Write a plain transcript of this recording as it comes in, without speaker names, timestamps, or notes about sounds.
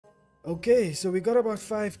Okay, so we got about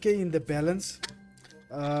 5k in the balance.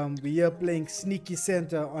 We are playing Sneaky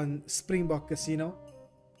Santa on Springbok Casino.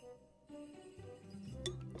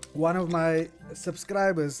 One of my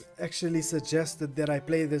subscribers actually suggested that I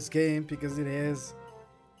play this game because it has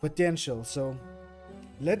potential. So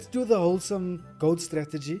let's do the wholesome goat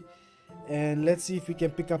strategy and let's see if we can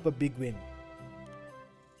pick up a big win.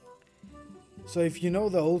 So if you know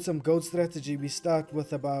the wholesome goat strategy, we start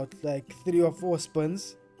with about like 3 or 4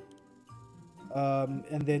 spins,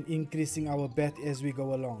 and then increasing our bet as we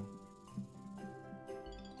go along.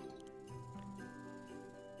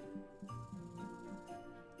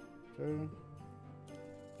 Okay.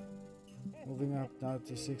 Moving up now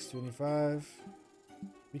to 625.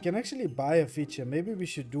 We can actually buy a feature. Maybe we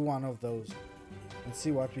should do one of those and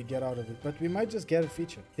see what we get out of it. But we might just get a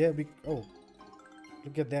feature. There we oh,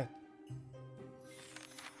 look at that.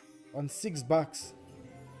 On $6.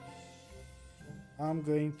 I'm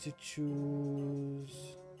going to choose.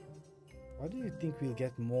 What do you think we'll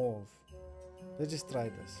get more of? Let's just try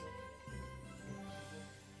this.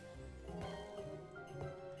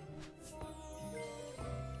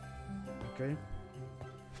 Okay.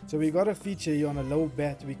 So we got a feature here on a low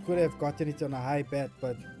bet. We could have gotten it on a high bet,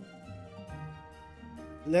 but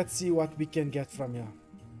let's see what we can get from here.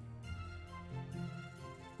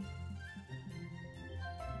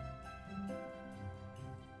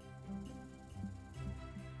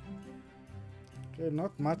 Okay,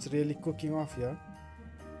 not much really cooking off here.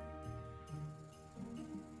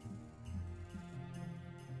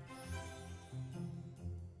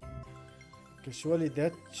 Okay, surely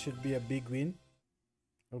that should be a big win.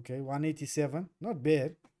 Okay, 187, not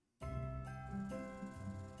bad.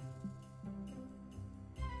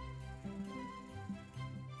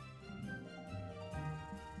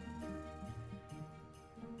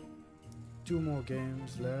 Two more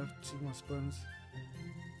games left, 2 more spins.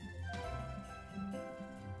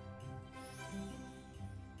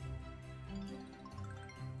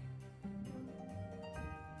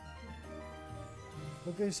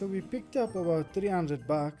 Okay, so we picked up about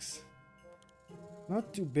 $300.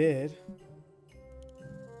 Not too bad.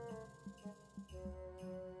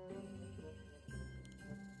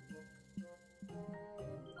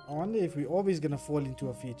 I wonder if we're always gonna fall into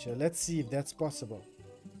a feature. Let's see if that's possible.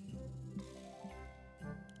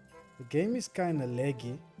 The game is kinda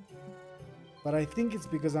laggy, but I think it's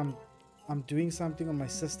because I'm doing something on my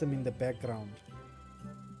system in the background.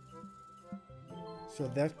 So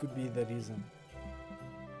that could be the reason.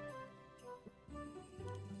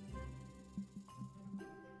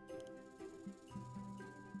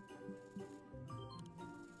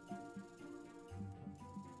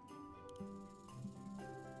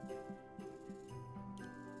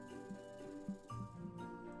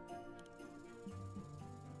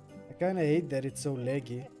 I kinda hate that it's so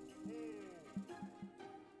laggy.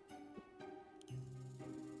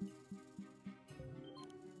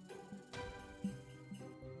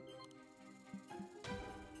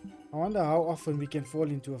 I wonder how often we can fall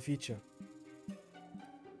into a feature.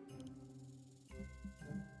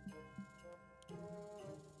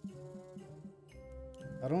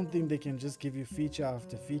 I don't think they can just give you feature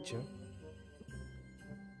after feature.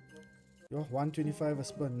 Yo, 125 a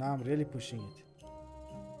spin. Now I'm really pushing it.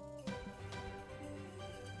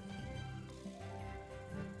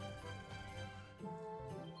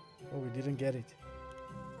 Oh, we didn't get it.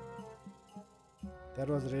 That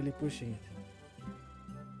was really pushing it.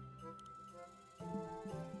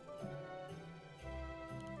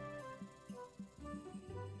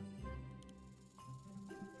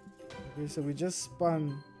 Okay, so we just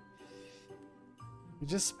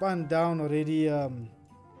spun down already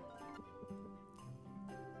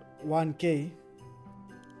 1k.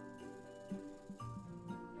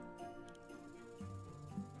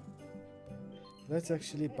 Let's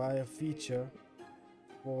actually buy a feature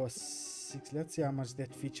for 6. Let's see how much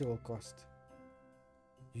that feature will cost.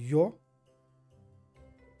 Yo,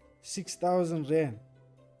 6,000 rand.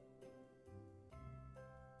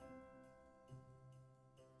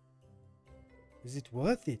 Is it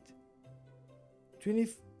worth it? 20.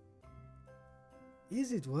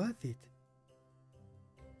 Is it worth it?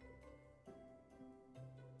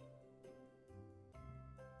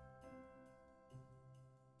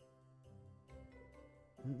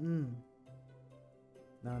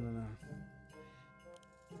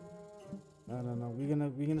 No.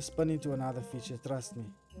 We're gonna spin into another feature. Trust me.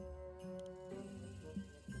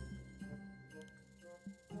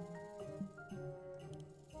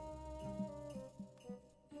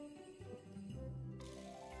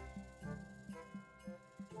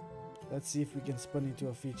 Let's see if we can spin into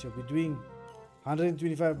a feature. We're doing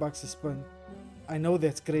 $125 a spin. I know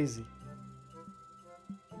that's crazy.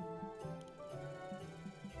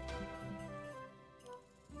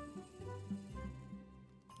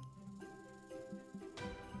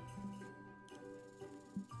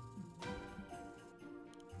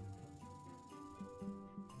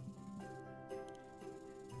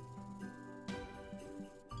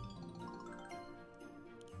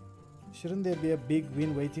 Shouldn't there be a big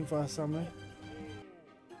win waiting for us somewhere?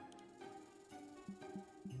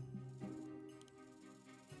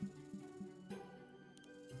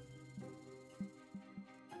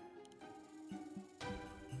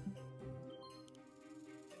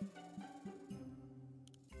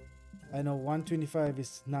 I know 125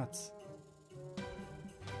 is nuts.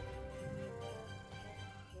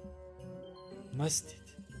 Must it?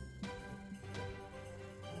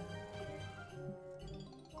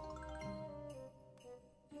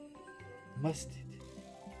 Must it?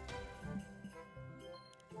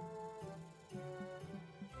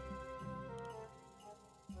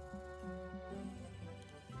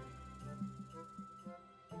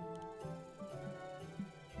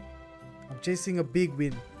 I'm chasing a big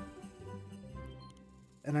win.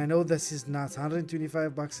 And I know this is nuts.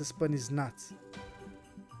 125 bucks a spin is nuts.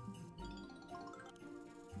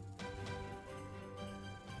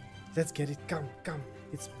 Let's get it. Come, come.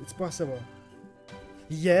 It's possible.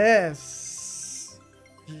 Yes.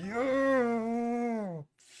 Yeah.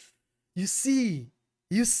 You see.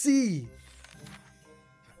 You see.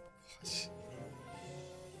 Gosh.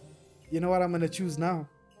 You know what I'm gonna choose now?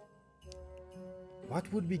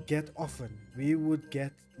 What would we get often? We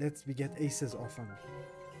get aces often.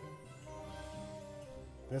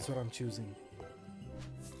 That's what I'm choosing.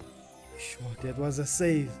 Sure, that was a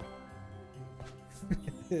save.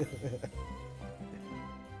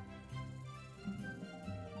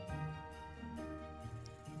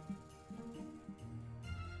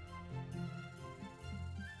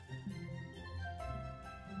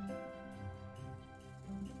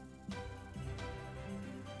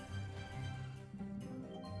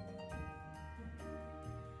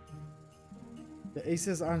 The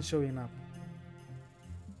aces aren't showing up.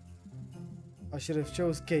 I should have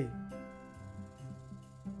chose K.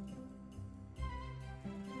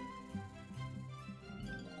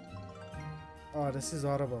 Oh, this is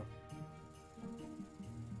horrible.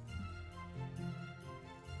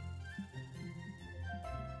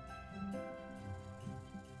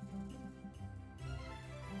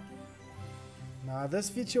 Nah, this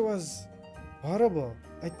feature was horrible.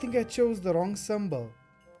 I think I chose the wrong symbol.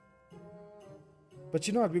 But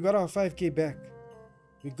you know what? We got our 5k back.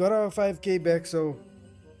 We got our 5k back, so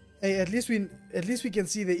hey, at least we can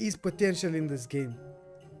see there is potential in this game.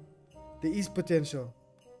 There is potential.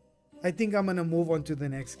 I think I'm gonna move on to the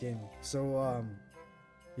next game. So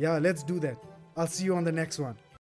yeah, let's do that. I'll see you on the next one.